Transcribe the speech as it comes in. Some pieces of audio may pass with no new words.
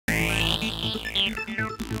Hey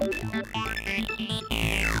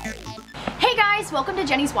guys, welcome to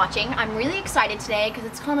Jenny's Watching. I'm really excited today because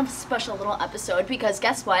it's kind of a special little episode because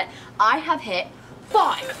guess what? I have hit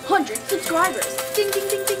 500 subscribers. Ding, ding,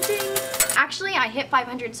 ding, ding, ding. Actually, I hit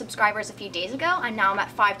 500 subscribers a few days ago, and now I'm at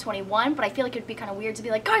 521, but I feel like it'd be kind of weird to be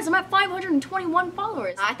like, guys, I'm at 521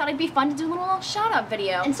 followers. I thought it'd be fun to do a little shout-out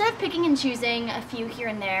video. Instead of picking and choosing a few here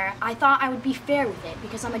and there, I thought I would be fair with it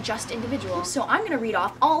because I'm a just individual. So I'm gonna read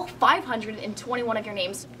off all 521 of your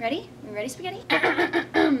names. Ready? You ready, Spaghetti?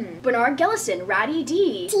 Bernard Gellison, Ratty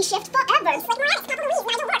D. T-shift forever.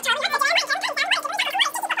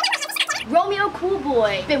 Romeo Cool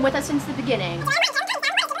Boy, been with us since the beginning.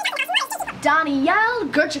 Danielle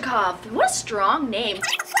Gurchikov, what a strong name.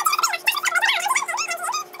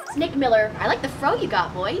 Nick Miller, I like the fro you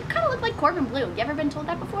got, boy. You kind of look like Corbin Blue. You ever been told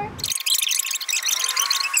that before?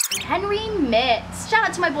 Henry Mitz, shout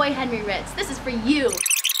out to my boy Henry Mitz. This is for you.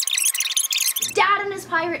 Dad and his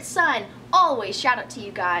pirate son, always shout out to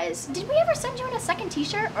you guys. Did we ever send you in a second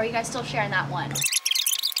t-shirt, or are you guys still sharing that one?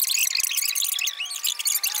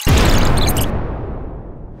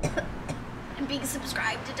 I'm being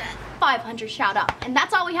subscribed to death. 500 shout out. And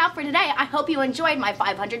that's all we have for today. I hope you enjoyed my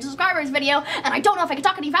 500 subscribers video, and I don't know if I can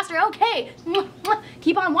talk any faster. Okay,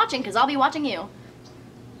 keep on watching because I'll be watching you.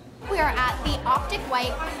 We are at the Optic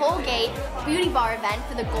White Colgate Beauty Bar event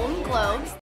for the Golden Globes.